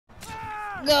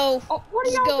Go. Oh, what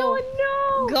are Just y'all go. doing?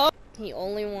 No! Go. He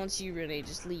only wants you, Renee.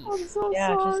 Just leave. I'm so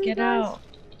Yeah, sorry, just get guys. out.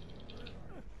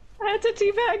 I had to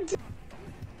teabag.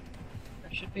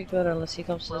 That should be good unless he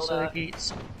comes to the other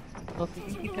gates.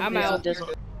 I'm out.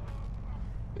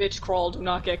 Bitch, crawl, do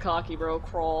not get cocky, bro.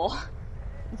 Crawl.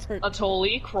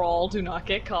 Atoli, crawl, do not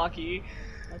get cocky.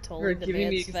 I told You're you the giving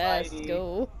me man's fast. anxiety.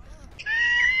 Go.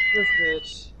 This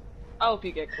bitch. I hope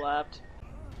you get clapped.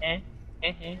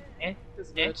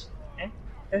 This bitch.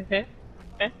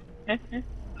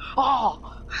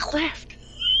 Oh, I left.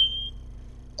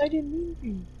 I didn't mean to.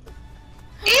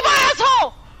 Eat my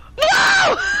asshole!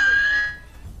 No!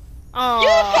 Aww. You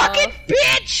fucking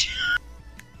bitch!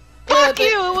 Fuck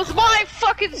you! It was my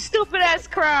fucking stupid ass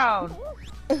crown.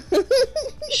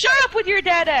 Shut up with your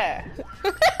dada.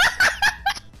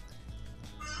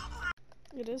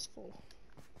 It is full.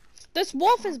 This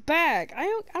wolf is back. I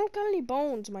don't got any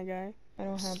bones, my guy. I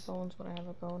don't have bones, but I have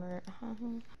a boner.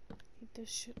 Need this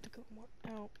shit to go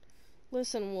out.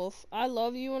 Listen, wolf. I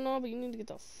love you and all, but you need to get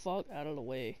the fuck out of the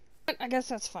way. I guess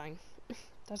that's fine.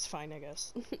 That's fine, I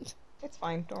guess. It's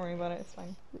fine. Don't worry about it. It's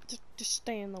fine. Just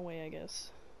stay in the way, I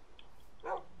guess.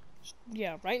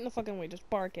 Yeah, right in the fucking way. Just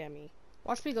bark at me.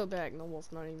 Watch me go back. And the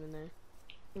wolf's not even there.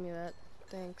 Give me that.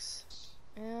 Thanks.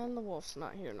 And the wolf's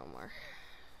not here no more.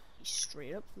 He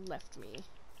straight up left me.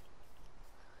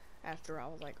 After I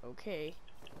was like, okay.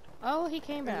 Oh, he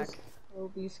came back.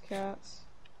 Oh, these cats.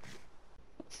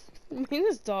 Me and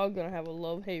this dog gonna have a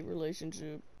love-hate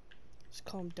relationship. Just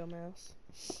call him dumbass.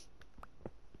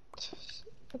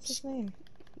 What's his name?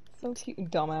 So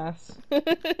cute, dumbass.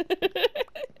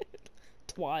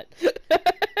 Twat.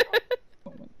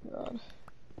 Oh my god.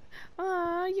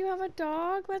 Aw, you have a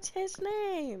dog? What's his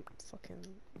name? Fucking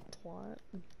twat.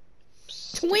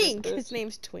 Twink! His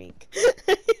name's Twink.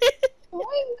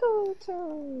 Twinkle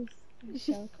toes. We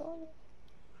shall call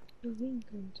it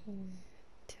Twinkle toes.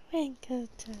 Twinkle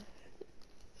toes.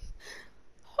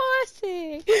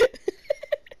 Horsey!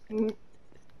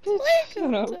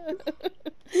 Shut up.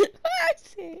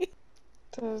 Horsey!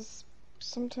 Does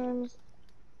sometimes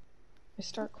I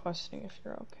start questioning if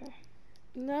you're okay?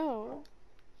 No.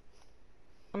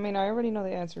 I mean, I already know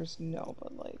the answer is no,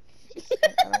 but like, just,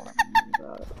 I don't want to think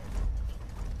about it.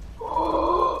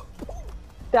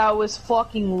 That was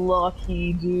fucking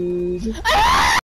lucky, dude.